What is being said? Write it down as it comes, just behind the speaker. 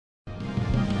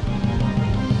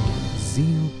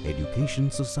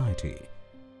Education Society,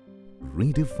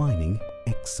 redefining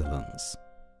excellence.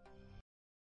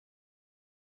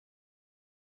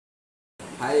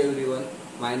 Hi everyone,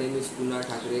 my name is Kunal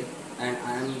Thakre and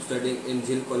I am studying in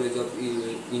Zeal College of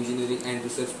Engineering and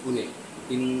Research Pune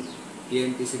in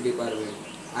ENTC department.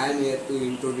 I am here to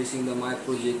introducing my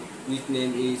project, which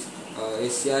name is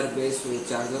SCR based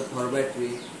charger for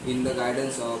battery in the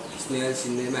guidance of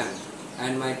HINGNE ma'am,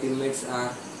 and my teammates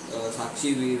are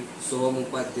Sakshi Veer, Soham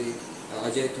Upadhyay,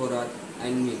 Ajay Thorat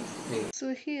and me. Thank you.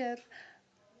 So here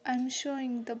I'm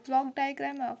showing the block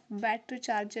diagram of battery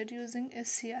charger using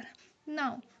SCR.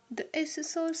 Now the AC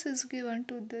source is given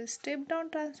to the step down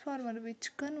transformer which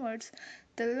converts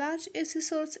the large AC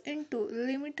source into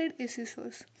limited AC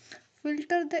source.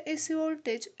 Filter the AC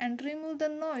voltage and remove the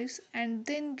noise and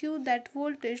then give that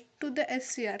voltage to the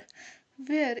SCR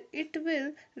where it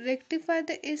will rectify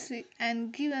the AC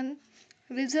and given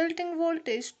resulting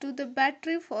voltage to the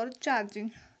battery for charging.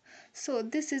 So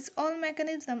this is all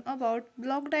mechanism about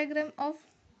block diagram of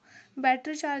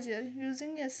battery charger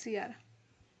using SCR.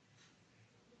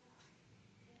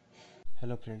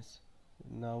 Hello friends,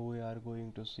 now we are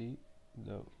going to see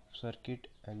the circuit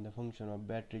and the function of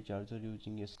battery charger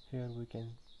using SCR. Here we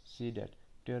can see that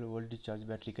 12 volt discharge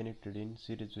battery connected in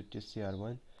series with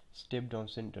SCR1, step down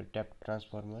center tapped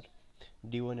transformer.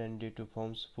 D1 and D2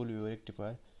 forms full wave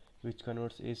rectifier which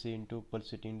converts AC into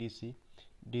pulsating DC.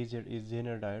 DZ is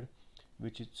Zener diode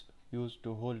which is used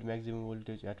to hold maximum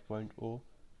voltage at point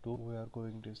O2. We are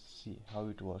going to see how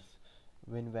it works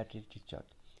when battery discharge.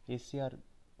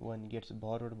 SCR1 gets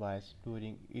borrowed bias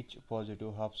during each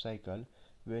positive half cycle.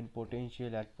 When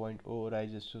potential at point O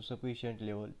rises to sufficient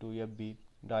level to FB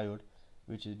diode,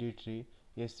 which is D3,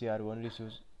 SCR1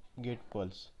 receives gate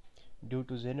pulse. Due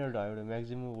to Zener diode,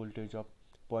 maximum voltage of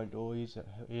point O is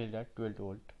held at 12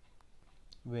 volt.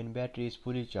 When battery is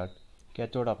fully charged,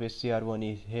 cathode of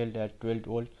SCR1 is held at 12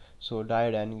 volt, so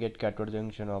diode and gate cathode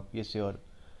junction of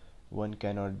SCR1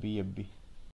 cannot be FB.